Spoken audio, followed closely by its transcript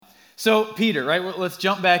So Peter, right? Let's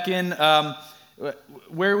jump back in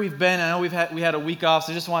where we've been. I know we had a week off,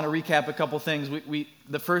 so I just want to recap a couple things. We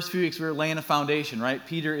the first few weeks we were laying a foundation, right?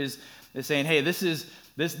 Peter is saying, hey,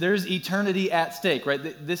 there's eternity at stake, right?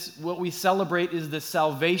 What we celebrate is the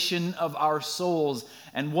salvation of our souls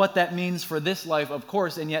and what that means for this life, of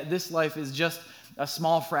course, and yet this life is just a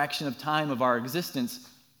small fraction of time of our existence.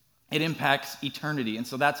 It impacts eternity. And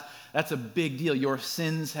so that's a big deal. Your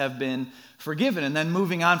sins have been forgiven. And then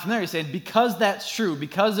moving on from there, he's saying, because that's true,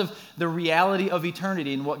 because of the reality of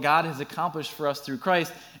eternity and what God has accomplished for us through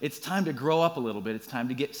Christ, it's time to grow up a little bit. It's time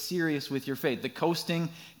to get serious with your faith. The coasting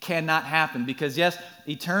cannot happen because, yes,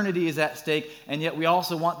 eternity is at stake, and yet we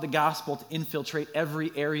also want the gospel to infiltrate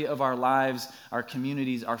every area of our lives, our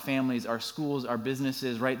communities, our families, our schools, our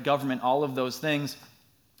businesses, right? Government, all of those things.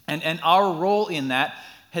 And our role in that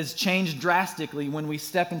has changed drastically when we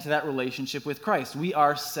step into that relationship with Christ. We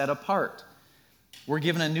are set apart. We're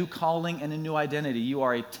given a new calling and a new identity. You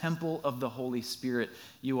are a temple of the Holy Spirit.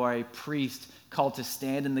 You are a priest called to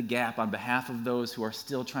stand in the gap on behalf of those who are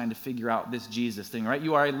still trying to figure out this Jesus thing, right?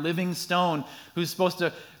 You are a living stone who's supposed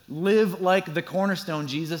to live like the cornerstone,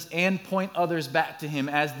 Jesus, and point others back to him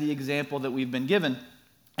as the example that we've been given.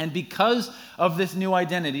 And because of this new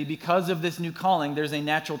identity, because of this new calling, there's a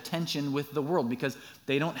natural tension with the world because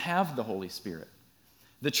they don't have the Holy Spirit.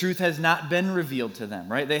 The truth has not been revealed to them,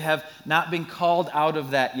 right? They have not been called out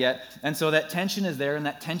of that yet. And so that tension is there, and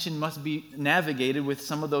that tension must be navigated with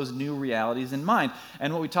some of those new realities in mind.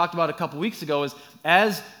 And what we talked about a couple weeks ago is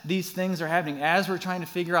as these things are happening, as we're trying to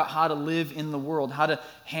figure out how to live in the world, how to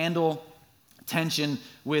handle tension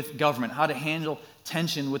with government, how to handle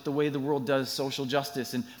tension with the way the world does social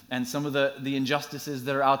justice and some of the injustices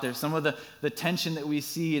that are out there, some of the tension that we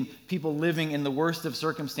see in people living in the worst of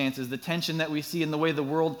circumstances, the tension that we see in the way the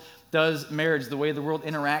world does marriage, the way the world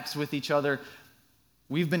interacts with each other.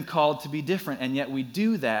 We've been called to be different, and yet we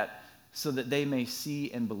do that so that they may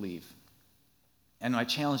see and believe. And I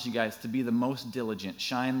challenge you guys to be the most diligent,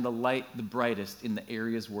 shine the light the brightest in the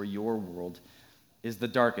areas where your world is the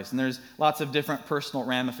darkest. And there's lots of different personal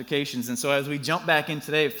ramifications. And so as we jump back in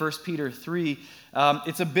today, 1 Peter 3,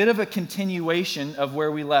 it's a bit of a continuation of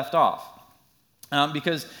where we left off.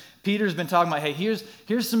 Because Peter's been talking about, hey,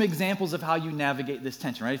 here's some examples of how you navigate this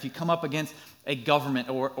tension, right? If you come up against a government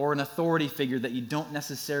or an authority figure that you don't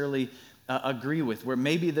necessarily agree with, where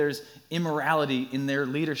maybe there's immorality in their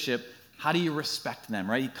leadership, how do you respect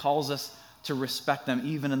them, right? He calls us to respect them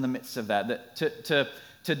even in the midst of that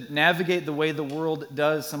to navigate the way the world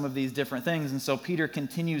does some of these different things. And so Peter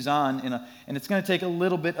continues on, and it's going to take a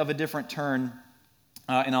little bit of a different turn,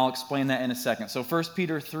 and I'll explain that in a second. So 1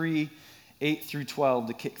 Peter 3, 8 through 12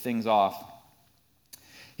 to kick things off.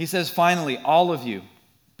 He says, finally, all of you,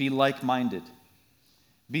 be like-minded,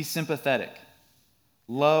 be sympathetic,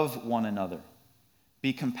 love one another,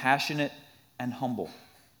 be compassionate and humble.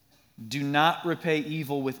 Do not repay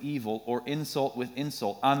evil with evil or insult with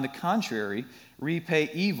insult. On the contrary, repay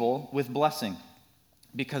evil with blessing,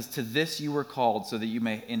 because to this you were called, so that you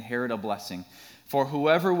may inherit a blessing. For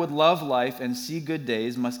whoever would love life and see good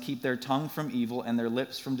days must keep their tongue from evil and their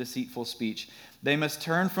lips from deceitful speech. They must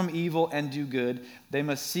turn from evil and do good. They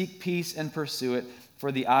must seek peace and pursue it.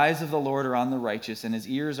 For the eyes of the Lord are on the righteous, and his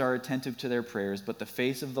ears are attentive to their prayers, but the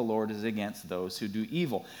face of the Lord is against those who do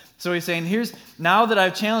evil. So he's saying, now that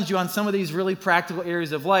I've challenged you on some of these really practical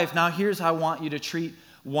areas of life, now here's how I want you to treat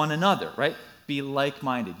one another, right? Be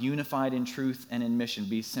like-minded, unified in truth and in mission.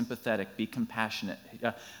 Be sympathetic, be compassionate,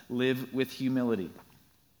 live with humility.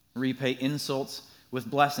 Repay insults with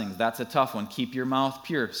blessings. That's a tough one. Keep your mouth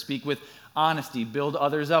pure. Speak with honesty. Build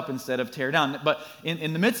others up instead of tear down. But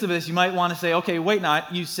in the midst of this, you might want to say, okay, wait now.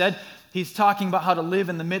 You said he's talking about how to live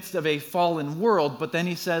in the midst of a fallen world, but then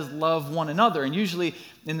he says love one another. And usually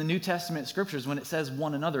in the New Testament scriptures, when it says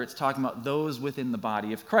one another, it's talking about those within the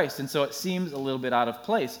body of Christ. And so it seems a little bit out of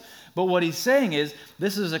place. But what he's saying is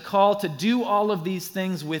this is a call to do all of these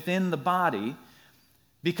things within the body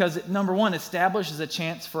because it, number one, establishes a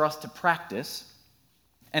chance for us to practice,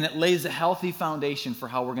 and it lays a healthy foundation for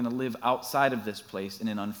how we're going to live outside of this place in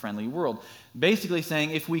an unfriendly world. Basically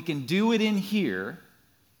saying if we can do it in here,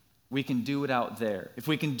 we can do it out there. If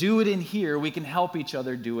we can do it in here, we can help each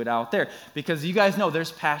other do it out there. Because you guys know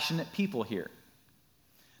there's passionate people here.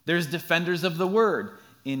 There's defenders of the word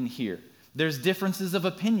in here. There's differences of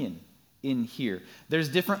opinion in here. There's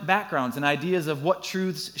different backgrounds and ideas of what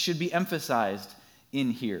truths should be emphasized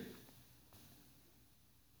in here.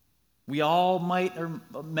 We all might, or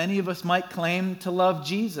many of us might claim to love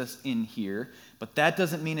Jesus in here, but that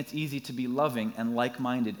doesn't mean it's easy to be loving and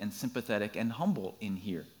like-minded and sympathetic and humble in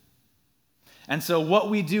here. And so what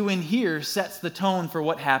we do in here sets the tone for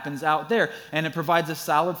what happens out there, and it provides a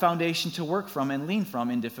solid foundation to work from and lean from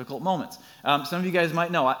in difficult moments. Some of you guys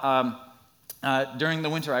might know, during the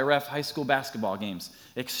winter, I ref high school basketball games.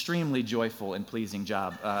 Extremely joyful and pleasing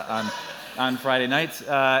job on Friday nights.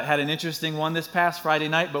 Had an interesting one this past Friday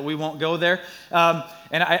night, but we won't go there.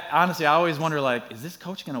 And I honestly always wonder, like, is this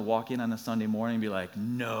coach going to walk in on a Sunday morning and be like,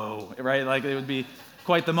 no, right? Like, it would be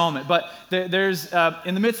quite the moment. But there's,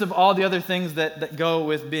 in the midst of all the other things that go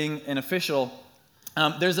with being an official,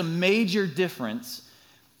 there's a major difference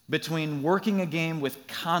between working a game with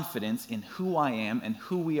confidence in who I am and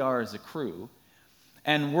who we are as a crew,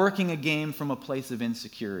 and working a game from a place of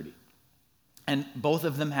insecurity. And both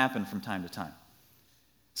of them happen from time to time.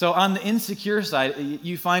 So on the insecure side,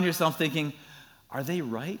 you find yourself thinking, are they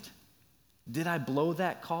right? Did I blow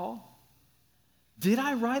that call? Did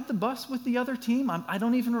I ride the bus with the other team? I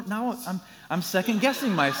don't even now. I'm second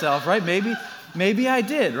guessing myself, right? Maybe I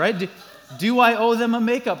did, right? Do I owe them a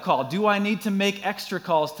makeup call? Do I need to make extra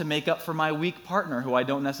calls to make up for my weak partner who I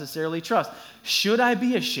don't necessarily trust? Should I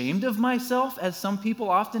be ashamed of myself, as some people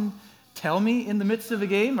often tell me in the midst of a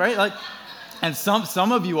game, right? Like, and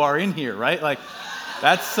some of you are in here, right? Like,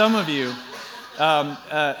 that's some of you.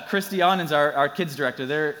 Christy Onens, our kids director,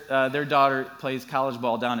 their daughter plays college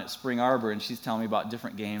ball down at Spring Arbor, and she's telling me about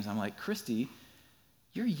different games. I'm like, Christy,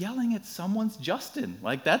 you're yelling at someone's Justin.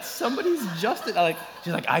 Like, that's somebody's Justin.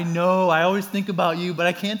 She's like, I know, I always think about you, but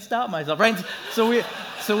I can't stop myself, right? So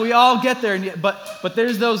we all get there, but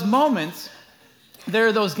there's those moments, there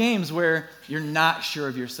are those games where you're not sure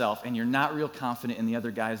of yourself and you're not real confident in the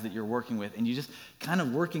other guys that you're working with, and you're just kind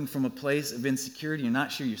of working from a place of insecurity. You're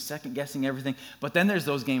not sure, you're second guessing everything. But then there's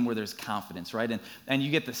those games where there's confidence, right? And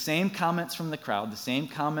you get the same comments from the crowd, the same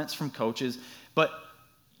comments from coaches, but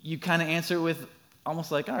you kind of answer it with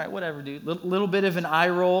almost like, all right, whatever, dude. Little bit of an eye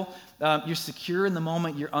roll. You're secure in the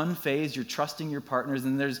moment. You're unfazed. You're trusting your partners.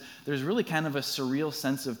 And there's really kind of a surreal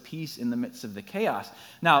sense of peace in the midst of the chaos.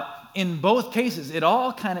 Now, in both cases, it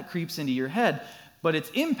all kind of creeps into your head, but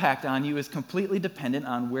its impact on you is completely dependent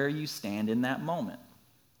on where you stand in that moment.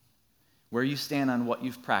 Where you stand on what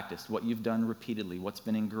you've practiced, what you've done repeatedly, what's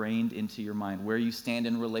been ingrained into your mind, where you stand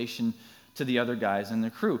in relation to the other guys in the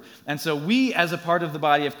crew. And so we, as a part of the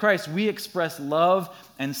body of Christ, we express love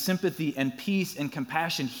and sympathy and peace and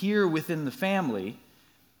compassion here within the family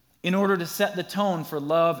in order to set the tone for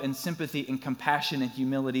love and sympathy and compassion and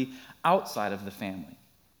humility outside of the family.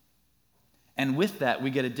 And with that, we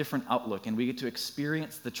get a different outlook, and we get to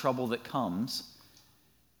experience the trouble that comes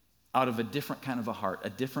out of a different kind of a heart, a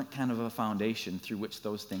different kind of a foundation through which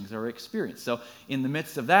those things are experienced. So in the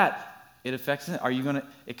midst of that, it affects it. Are you going to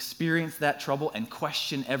experience that trouble and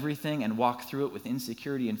question everything and walk through it with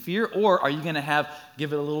insecurity and fear? Or are you going to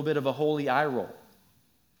give it a little bit of a holy eye roll?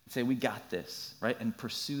 Say, we got this, right? And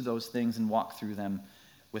pursue those things and walk through them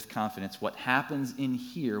with confidence. What happens in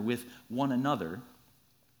here with one another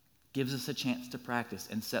gives us a chance to practice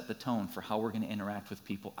and set the tone for how we're going to interact with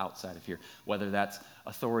people outside of here, whether that's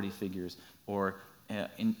authority figures or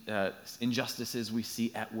injustices we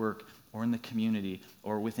see at work or in the community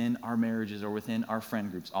or within our marriages or within our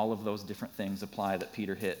friend groups. All of those different things apply that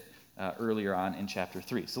Peter hit earlier on in chapter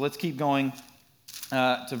 3. So let's keep going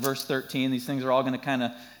to verse 13. These things are all going to kind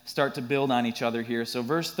of start to build on each other here. So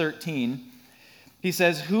verse 13, he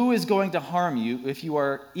says, "Who is going to harm you if you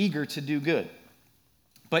are eager to do good?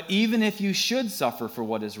 But even if you should suffer for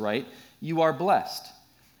what is right, you are blessed.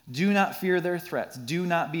 Do not fear their threats. Do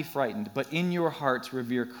not be frightened, but in your hearts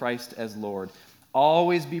revere Christ as Lord.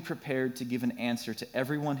 Always be prepared to give an answer to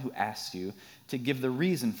everyone who asks you, to give the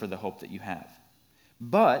reason for the hope that you have.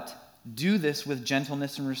 But do this with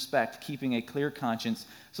gentleness and respect, keeping a clear conscience,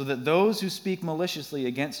 so that those who speak maliciously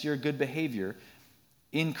against your good behavior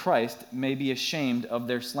in Christ may be ashamed of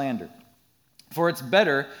their slander. For it's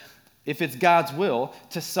better, if it's God's will,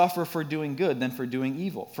 to suffer for doing good than for doing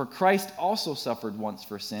evil. For Christ also suffered once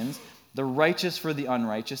for sins, the righteous for the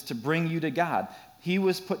unrighteous, to bring you to God. He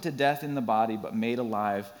was put to death in the body, but made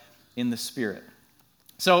alive in the spirit."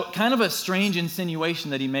 So kind of a strange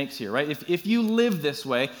insinuation that he makes here, right? If you live this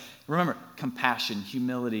way, remember, compassion,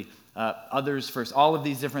 humility, others first, all of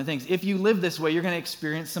these different things. If you live this way, you're going to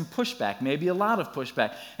experience some pushback, maybe a lot of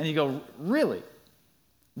pushback. And you go, really?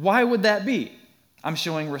 Why would that be? I'm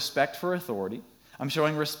showing respect for authority. I'm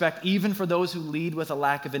showing respect even for those who lead with a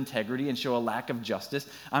lack of integrity and show a lack of justice.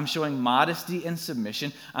 I'm showing modesty and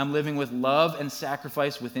submission. I'm living with love and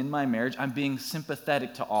sacrifice within my marriage. I'm being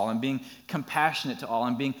sympathetic to all. I'm being compassionate to all.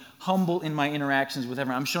 I'm being humble in my interactions with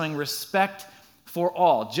everyone. I'm showing respect for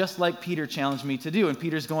all, just like Peter challenged me to do. And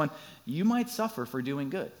Peter's going, you might suffer for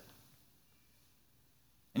doing good.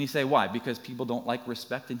 And you say, why? Because people don't like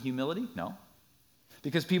respect and humility? No.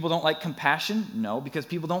 Because people don't like compassion? No. Because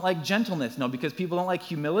people don't like gentleness? No. Because people don't like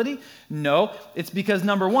humility? No. It's because,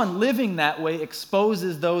 number one, living that way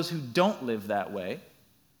exposes those who don't live that way.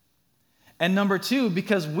 And number two,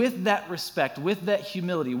 because with that respect, with that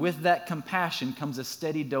humility, with that compassion comes a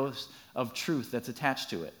steady dose of truth that's attached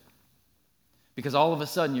to it. Because all of a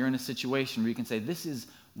sudden you're in a situation where you can say, this is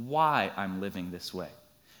why I'm living this way.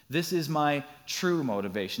 This is my true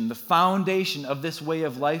motivation. The foundation of this way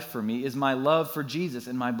of life for me is my love for Jesus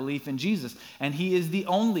and my belief in Jesus. And he is the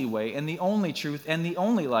only way and the only truth and the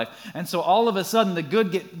only life. And so all of a sudden the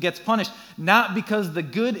good gets punished, not because the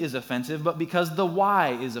good is offensive, but because the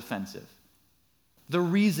why is offensive. The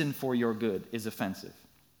reason for your good is offensive.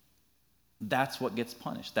 That's what gets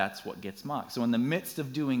punished. That's what gets mocked. So in the midst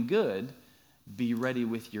of doing good, be ready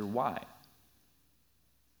with your why.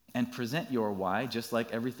 And present your why, just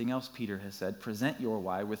like everything else Peter has said, present your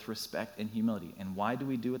why with respect and humility. And why do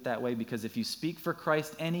we do it that way? Because if you speak for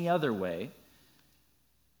Christ any other way,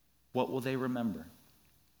 what will they remember?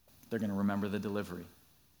 They're going to remember the delivery.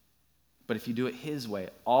 But if you do it his way,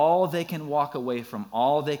 all they can walk away from,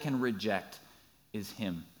 all they can reject is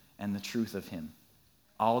him and the truth of him.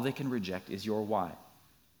 All they can reject is your why.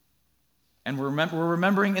 And we're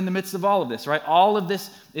remembering in the midst of all of this, right? All of this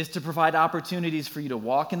is to provide opportunities for you to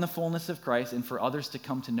walk in the fullness of Christ and for others to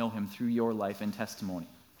come to know him through your life and testimony.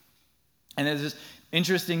 And there's this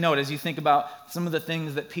interesting note as you think about some of the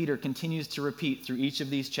things that Peter continues to repeat through each of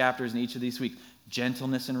these chapters and each of these weeks.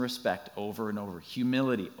 Gentleness and respect over and over.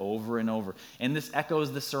 Humility over and over. And this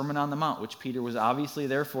echoes the Sermon on the Mount, which Peter was obviously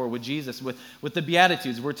there for with Jesus, with the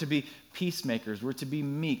Beatitudes. We're to be peacemakers. We're to be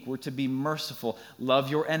meek. We're to be merciful.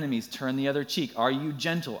 Love your enemies. Turn the other cheek. Are you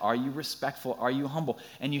gentle? Are you respectful? Are you humble?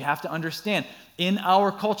 And you have to understand, in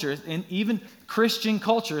our culture, in even Christian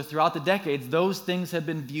culture throughout the decades, those things have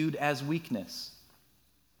been viewed as weakness.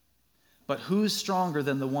 But who's stronger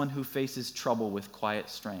than the one who faces trouble with quiet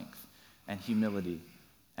strength and humility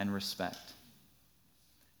and respect?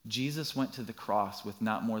 Jesus went to the cross with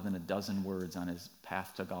not more than a dozen words on his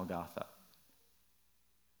path to Golgotha.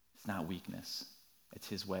 It's not weakness. It's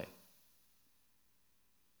his way.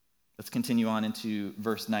 Let's continue on into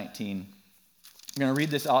verse 19. I'm going to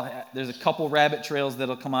read this. There's a couple rabbit trails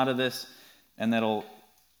that'll come out of this, and that'll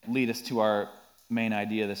lead us to our main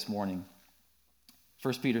idea this morning.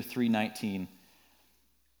 1 Peter 3:19.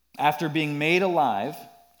 After being made alive,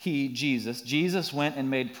 he, Jesus went and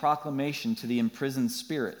made proclamation to the imprisoned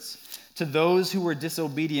spirits, to those who were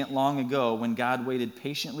disobedient long ago when God waited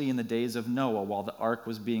patiently in the days of Noah while the ark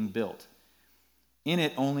was being built. In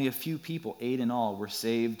it, only a few people, 8 in all, were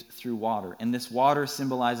saved through water. And this water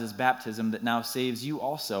symbolizes baptism that now saves you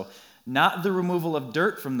also, not the removal of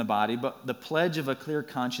dirt from the body, but the pledge of a clear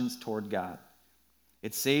conscience toward God.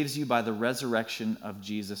 It saves you by the resurrection of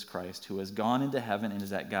Jesus Christ, who has gone into heaven and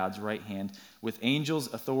is at God's right hand, with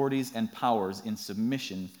angels, authorities, and powers in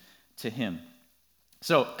submission to him.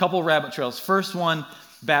 So, a couple rabbit trails. First one,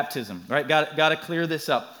 baptism, right? Got to clear this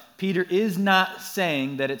up. Peter is not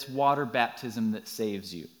saying that it's water baptism that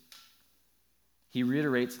saves you. He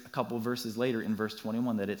reiterates a couple verses later in verse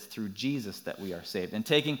 21 that it's through Jesus that we are saved. And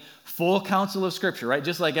taking full counsel of Scripture, right?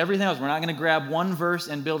 Just like everything else, we're not going to grab one verse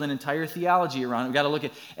and build an entire theology around it. We've got to look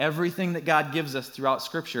at everything that God gives us throughout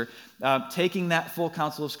Scripture. Taking that full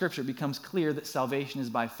counsel of Scripture, it becomes clear that salvation is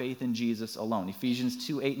by faith in Jesus alone. Ephesians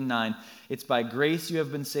 2:8-9, it's by grace you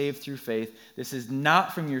have been saved through faith. This is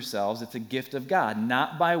not from yourselves, it's a gift of God,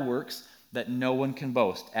 not by works, that no one can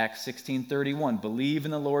boast. Acts 16:31, believe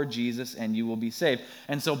in the Lord Jesus and you will be saved.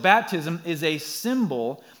 And so baptism is a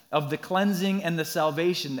symbol of the cleansing and the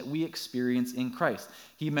salvation that we experience in Christ.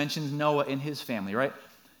 He mentions Noah and his family, right?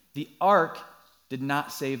 The ark did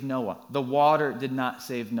not save Noah. The water did not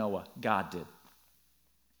save Noah. God did.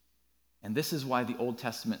 And this is why the Old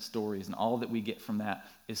Testament stories and all that we get from that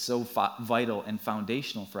is so vital and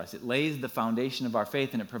foundational for us. It lays the foundation of our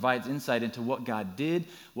faith and it provides insight into what God did,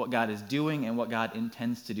 what God is doing, and what God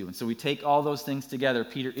intends to do. And so we take all those things together.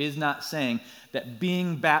 Peter is not saying that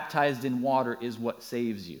being baptized in water is what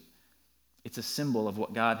saves you. It's a symbol of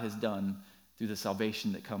what God has done through the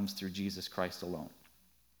salvation that comes through Jesus Christ alone.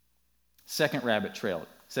 Second rabbit trail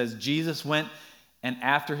says Jesus went and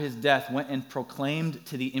after his death went and proclaimed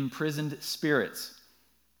to the imprisoned spirits.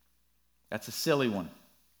 That's a silly one.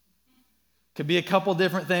 Could be a couple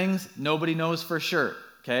different things. Nobody knows for sure,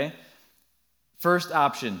 okay? First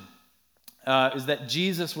option is that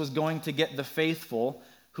Jesus was going to get the faithful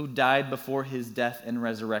who died before his death and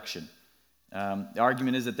resurrection. The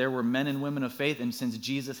argument is that there were men and women of faith, and since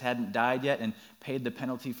Jesus hadn't died yet and paid the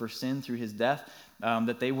penalty for sin through his death,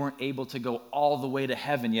 that they weren't able to go all the way to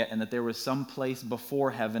heaven yet, and that there was some place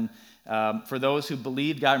before heaven. For those who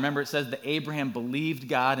believed God, remember it says that Abraham believed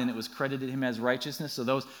God and it was credited him as righteousness. So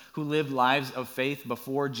those who lived lives of faith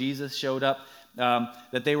before Jesus showed up,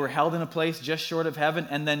 that they were held in a place just short of heaven,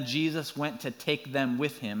 and then Jesus went to take them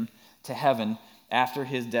with him to heaven after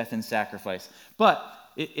his death and sacrifice. But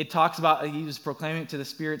it talks about he was proclaiming it to the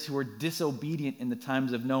spirits who were disobedient in the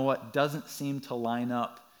times of Noah. Doesn't seem to line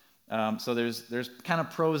up. So there's kind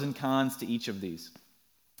of pros and cons to each of these.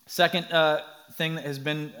 Second thing that has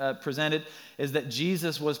been presented is that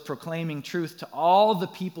Jesus was proclaiming truth to all the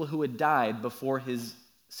people who had died before his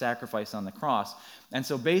sacrifice on the cross. And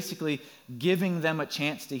so basically giving them a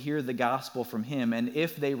chance to hear the gospel from him, and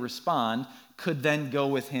if they respond, could then go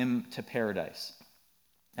with him to paradise.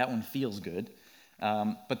 That one feels good.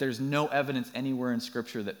 But there's no evidence anywhere in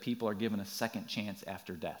Scripture that people are given a second chance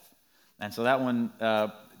after death. And so that one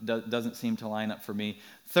doesn't seem to line up for me.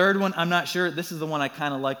 Third one, I'm not sure. This is the one I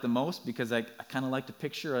kind of like the most because I kind of like to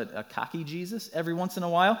picture a cocky Jesus every once in a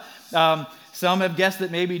while. Some have guessed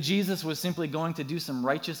that maybe Jesus was simply going to do some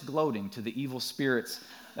righteous gloating to the evil spirits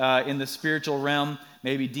in the spiritual realm,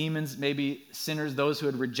 maybe demons, maybe sinners, those who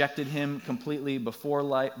had rejected him completely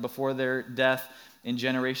before their death in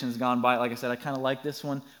generations gone by. Like I said, I kind of like this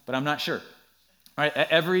one, but I'm not sure. All right,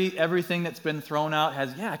 everything that's been thrown out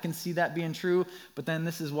has, I can see that being true, but then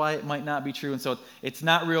this is why it might not be true. And so it's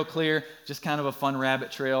not real clear, just kind of a fun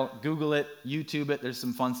rabbit trail. Google it, YouTube it. There's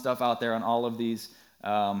some fun stuff out there on all of these.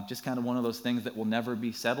 Just kind of one of those things that will never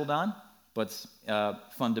be settled on, but it's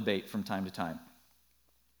fun debate from time to time.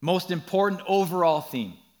 Most important overall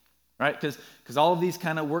theme, right? Because all of these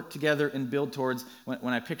kind of work together and build towards,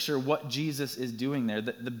 when I picture what Jesus is doing there,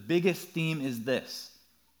 the biggest theme is this.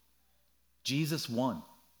 Jesus won.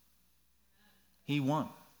 He won,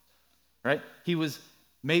 right? He was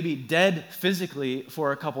maybe dead physically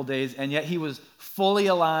for a couple days, and yet he was fully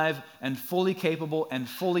alive and fully capable and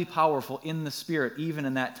fully powerful in the Spirit, even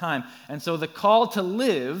in that time. And so the call to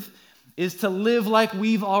live is to live like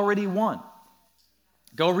we've already won.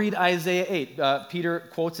 Go read Isaiah 8. Peter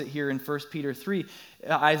quotes it here in 1 Peter 3.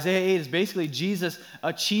 Isaiah 8 is basically Jesus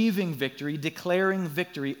achieving victory, declaring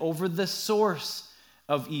victory over the source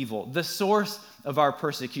of evil, the source of our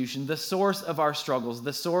persecution, the source of our struggles,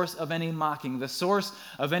 the source of any mocking, the source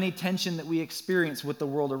of any tension that we experience with the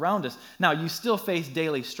world around us. Now, you still face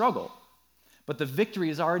daily struggle, but the victory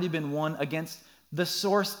has already been won against the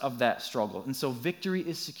source of that struggle. And so victory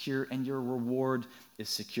is secure and your reward is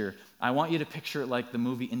secure. I want you to picture it like the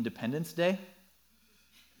movie Independence Day.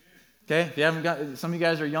 Okay, if you haven't got, some of you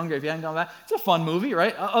guys are younger, if you haven't gone back, it's a fun movie,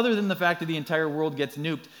 right? Other than the fact that the entire world gets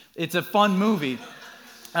nuked, it's a fun movie.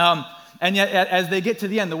 And yet, as they get to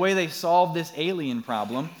the end, the way they solve this alien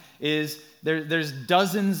problem is there's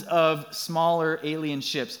dozens of smaller alien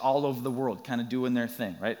ships all over the world kind of doing their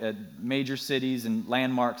thing, right? At major cities and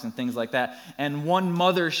landmarks and things like that, and one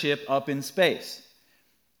mothership up in space.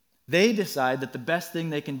 They decide that the best thing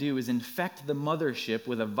they can do is infect the mothership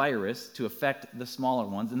with a virus to affect the smaller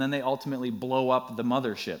ones, and then they ultimately blow up the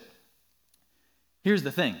mothership. Here's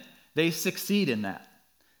the thing. They succeed in that.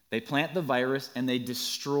 They plant the virus and they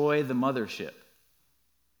destroy the mothership.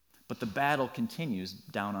 But the battle continues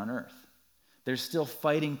down on Earth. There's still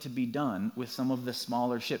fighting to be done with some of the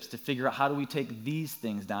smaller ships to figure out how do we take these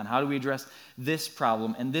things down? How do we address this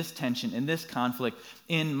problem and this tension and this conflict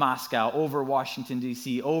in Moscow, over Washington,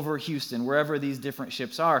 D.C., over Houston, wherever these different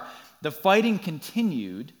ships are? The fighting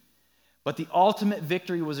continued, but the ultimate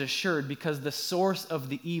victory was assured because the source of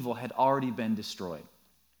the evil had already been destroyed.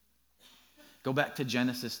 Go back to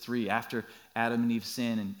Genesis 3, after Adam and Eve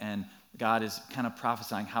sin, and God is kind of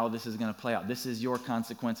prophesying how this is going to play out. This is your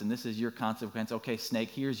consequence, and this is your consequence. Okay, snake,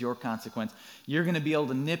 here's your consequence. You're going to be able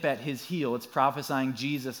to nip at his heel. It's prophesying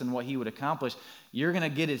Jesus and what he would accomplish. You're going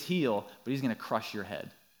to get his heel, but he's going to crush your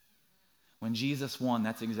head. When Jesus won,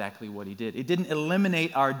 that's exactly what he did. It didn't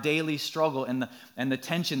eliminate our daily struggle and the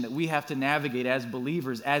tension that we have to navigate as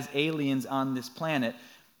believers, as aliens on this planet,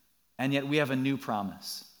 and yet we have a new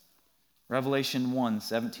promise. Revelation 1,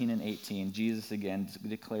 17 and 18, Jesus again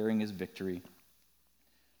declaring his victory.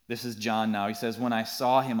 This is John now. He says, "When I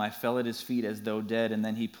saw him, I fell at his feet as though dead, and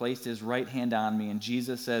then he placed his right hand on me." And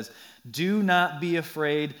Jesus says, "Do not be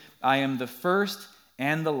afraid. I am the first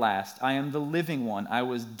and the last. I am the living one. I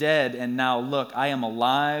was dead, and now look, I am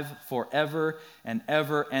alive forever and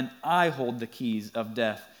ever, and I hold the keys of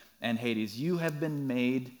death and Hades." You have been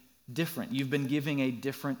made different. You've been given a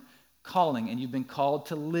different calling, and you've been called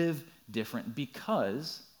to live different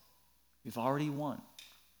because you've already won.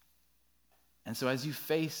 And so as you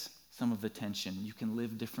face some of the tension, you can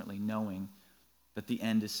live differently knowing that the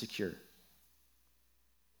end is secure.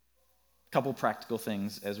 couple practical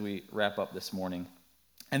things as we wrap up this morning.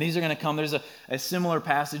 And these are going to come, there's a similar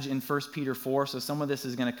passage in 1 Peter 4, so some of this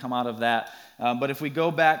is going to come out of that. But if we go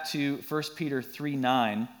back to 1 Peter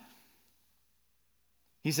 3:9,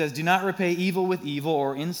 he says, "Do not repay evil with evil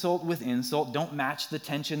or insult with insult. Don't match the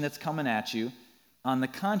tension that's coming at you. On the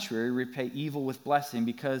contrary, repay evil with blessing,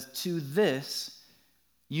 because to this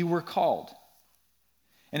you were called."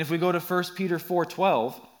 And if we go to 1 Peter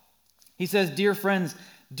 4:12, he says, "Dear friends,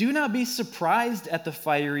 do not be surprised at the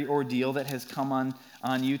fiery ordeal that has come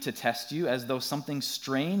on you to test you, as though something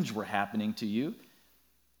strange were happening to you."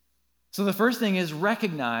 So the first thing is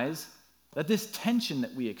recognize that this tension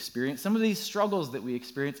that we experience, some of these struggles that we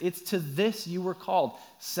experience, it's to this you were called.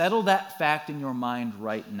 Settle that fact in your mind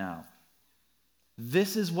right now.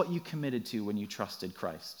 This is what you committed to when you trusted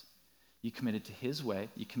Christ. You committed to his way,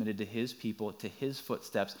 you committed to his people, to his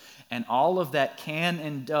footsteps, and all of that can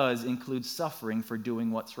and does include suffering for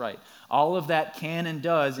doing what's right. All of that can and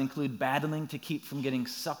does include battling to keep from getting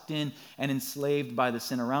sucked in and enslaved by the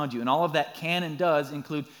sin around you. And all of that can and does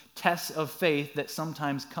include tests of faith that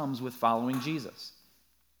sometimes comes with following Jesus.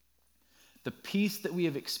 The peace that we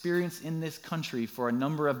have experienced in this country for a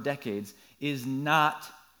number of decades is not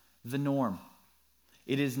the norm.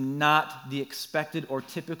 It is not the expected or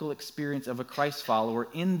typical experience of a Christ follower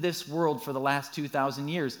in this world for the last 2,000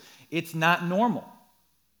 years. It's not normal.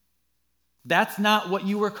 That's not what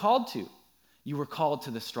you were called to. You were called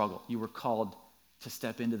to the struggle. You were called to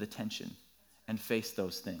step into the tension and face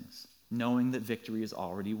those things, knowing that victory is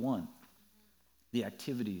already won. The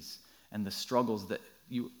activities and the struggles that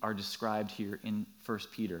you are described here in 1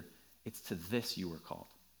 Peter, it's to this you were called.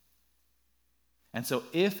 And so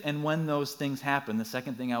if and when those things happen, the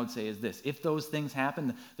second thing I would say is this. If those things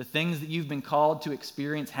happen, the things that you've been called to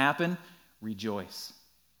experience happen, rejoice.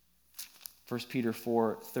 1 Peter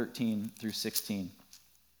 4:13 through 16.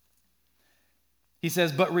 He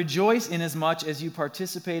says, "But rejoice inasmuch as you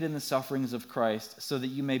participate in the sufferings of Christ, so that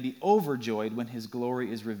you may be overjoyed when his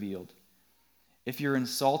glory is revealed. If you're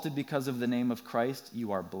insulted because of the name of Christ,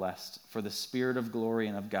 you are blessed, for the Spirit of glory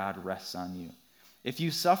and of God rests on you. If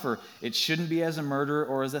you suffer, it shouldn't be as a murderer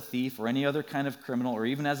or as a thief or any other kind of criminal or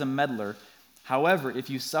even as a meddler. However, if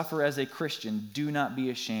you suffer as a Christian, do not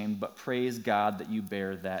be ashamed, but praise God that you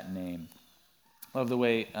bear that name." I love the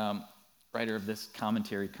way writer of this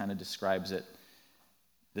commentary kind of describes it,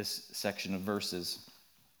 this section of verses.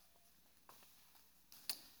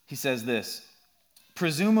 He says this,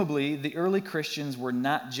 "Presumably, the early Christians were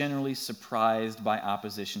not generally surprised by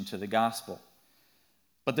opposition to the gospel.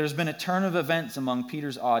 But there's been a turn of events among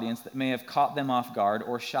Peter's audience that may have caught them off guard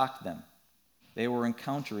or shocked them. They were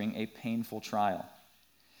encountering a painful trial.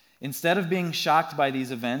 Instead of being shocked by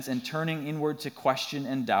these events and turning inward to question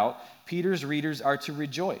and doubt, Peter's readers are to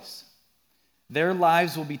rejoice. Their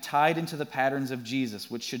lives will be tied into the patterns of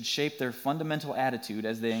Jesus, which should shape their fundamental attitude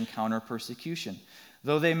as they encounter persecution.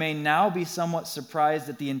 Though they may now be somewhat surprised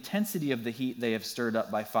at the intensity of the heat they have stirred up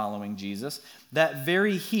by following Jesus, that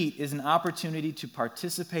very heat is an opportunity to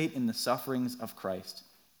participate in the sufferings of Christ.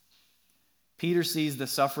 Peter sees the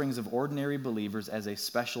sufferings of ordinary believers as a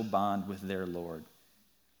special bond with their Lord.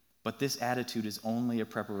 But this attitude is only a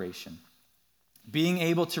preparation. Being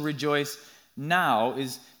able to rejoice now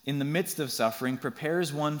is in the midst of suffering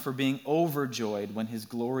prepares one for being overjoyed when his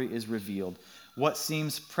glory is revealed. What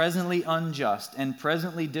seems presently unjust and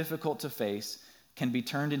presently difficult to face can be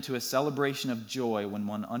turned into a celebration of joy when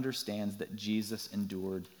one understands that Jesus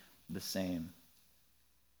endured the same."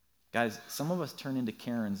 Guys, some of us turn into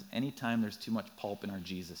Karens anytime there's too much pulp in our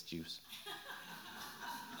Jesus juice.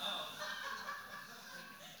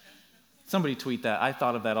 Somebody tweet that. I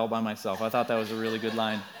thought of that all by myself. I thought that was a really good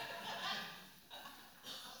line.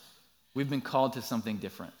 We've been called to something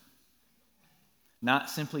different.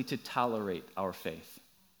 Not simply to tolerate our faith,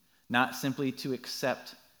 not simply to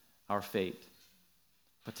accept our fate,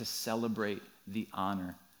 but to celebrate the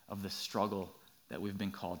honor of the struggle that we've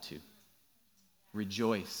been called to.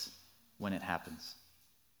 Rejoice when it happens.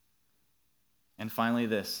 And finally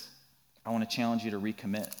this, I want to challenge you to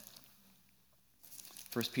recommit.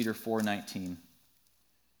 1 Peter 4:19.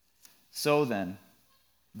 "So then,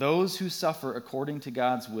 those who suffer according to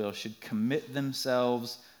God's will should commit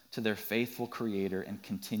themselves to their faithful Creator and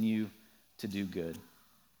continue to do good."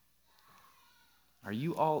 Are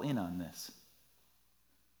you all in on this?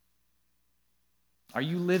 Are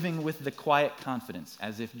you living with the quiet confidence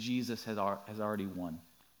as if Jesus has already won?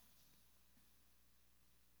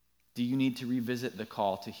 Do you need to revisit the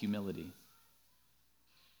call to humility?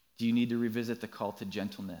 Do you need to revisit the call to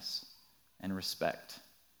gentleness and respect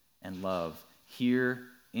and love here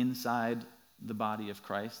inside the body of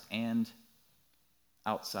Christ and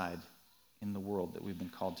outside in the world that we've been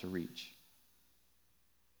called to reach.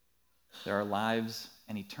 There are lives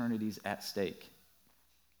and eternities at stake.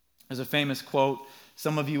 There's a famous quote,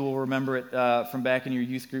 some of you will remember it from back in your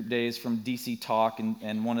youth group days from DC Talk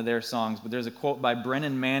and one of their songs, but there's a quote by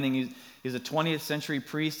Brennan Manning. He's a 20th century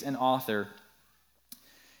priest and author.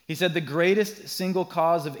 He said, "The greatest single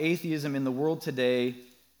cause of atheism in the world today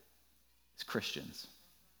is Christians.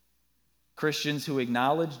 Christians who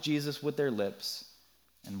acknowledge Jesus with their lips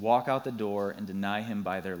and walk out the door and deny him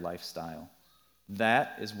by their lifestyle.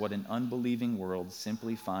 That is what an unbelieving world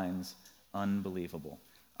simply finds unbelievable."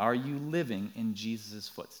 Are you living in Jesus'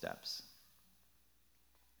 footsteps?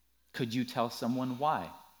 Could you tell someone why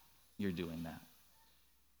you're doing that?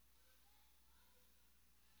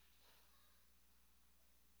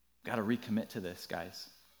 Got to recommit to this, guys.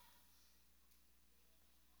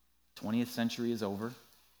 20th century is over.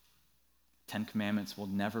 10 Commandments will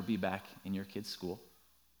never be back in your kids' school.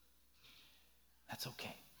 That's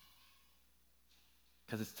okay.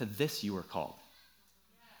 Because it's to this you were called.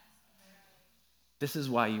 This is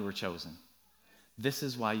why you were chosen. This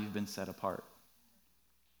is why you've been set apart.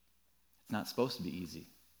 It's not supposed to be easy.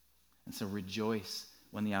 And so rejoice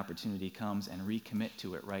when the opportunity comes and recommit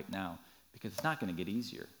to it right now, because it's not going to get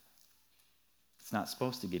easier. It's not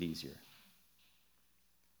supposed to get easier.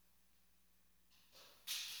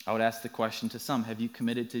 I would ask the question to some, have you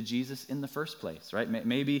committed to Jesus in the first place, right?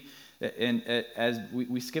 Maybe, and as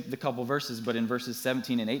we skipped a couple verses, but in verses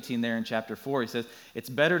 17 and 18 there in chapter 4, he says, it's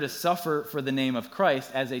better to suffer for the name of Christ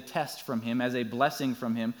as a test from him, as a blessing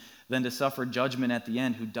from him, than to suffer judgment at the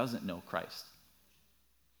end who doesn't know Christ.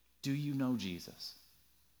 Do you know Jesus?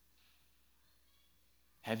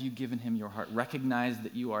 Have you given him your heart? Recognize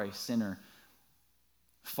that you are a sinner,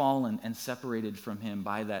 fallen and separated from him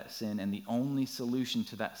by that sin, and the only solution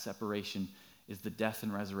to that separation is the death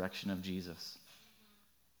and resurrection of Jesus.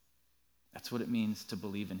 That's what it means to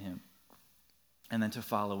believe in him, and then to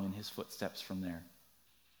follow in his footsteps from there.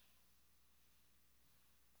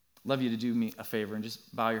 Love you to do me a favor and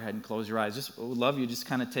just bow your head and close your eyes. Just would love you just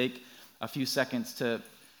kind of take a few seconds to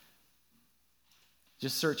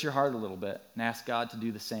just search your heart a little bit and ask God to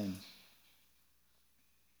do the same.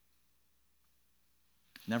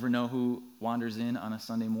 Never know who wanders in on a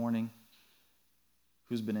Sunday morning,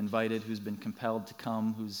 who's been invited, who's been compelled to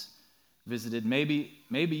come, who's visited. Maybe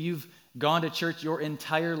you've gone to church your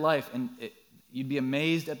entire life, and you'd be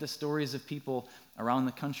amazed at the stories of people around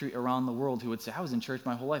the country, around the world, who would say, I was in church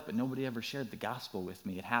my whole life, but nobody ever shared the gospel with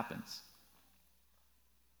me. It happens.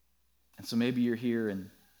 And so maybe you're here, and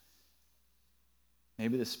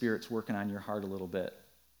maybe the Spirit's working on your heart a little bit.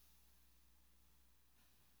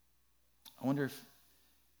 I wonder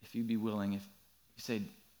if you'd be willing, if you say,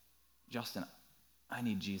 Justin, I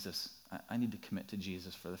need Jesus. I need to commit to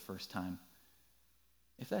Jesus for the first time.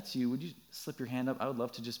 If that's you, would you slip your hand up? I would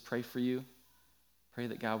love to just pray for you. Pray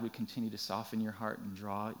that God would continue to soften your heart and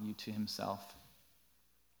draw you to himself.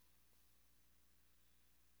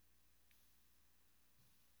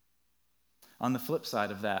 On the flip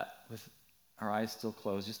side of that, with our eyes still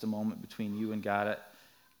closed, just a moment between you and God,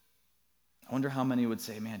 I wonder how many would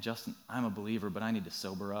say, man, Justin, I'm a believer, but I need to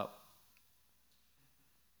sober up.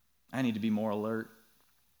 I need to be more alert.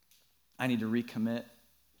 I need to recommit.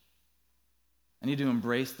 I need to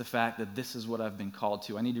embrace the fact that this is what I've been called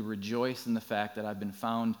to. I need to rejoice in the fact that I've been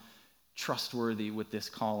found trustworthy with this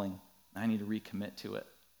calling. I need to recommit to it.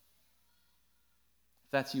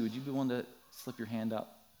 If that's you, would you be willing to slip your hand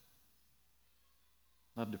up?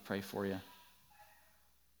 Love to pray for you.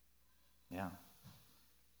 Yeah.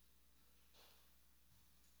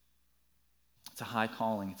 It's a high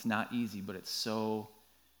calling. It's not easy, but it's so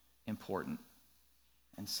important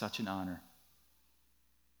and such an honor.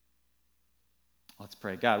 Let's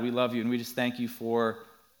pray. God, we love you, and we just thank you for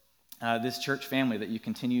this church family that you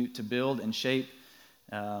continue to build and shape,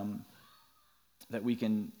 that we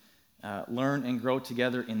can learn and grow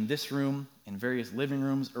together in this room, in various living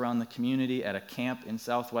rooms around the community, at a camp in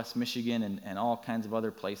Southwest Michigan, and all kinds of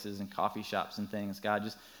other places and coffee shops and things. God,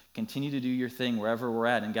 just continue to do your thing wherever we're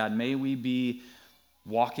at. And God, may we be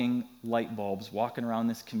walking light bulbs, walking around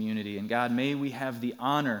this community. And God, may we have the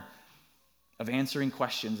honor of answering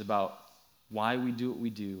questions about why we do what we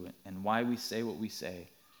do, and why we say what we say,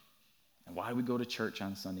 and why we go to church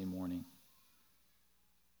on Sunday morning.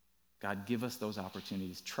 God, give us those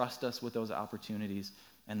opportunities. Trust us with those opportunities,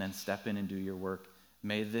 and then step in and do your work.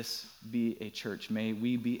 May this be a church. May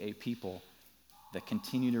we be a people that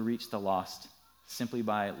continue to reach the lost simply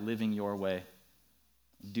by living your way,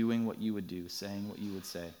 doing what you would do, saying what you would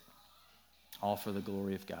say, all for the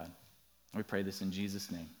glory of God. We pray this in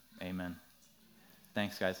Jesus' name. Amen.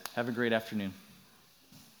 Thanks, guys. Have a great afternoon.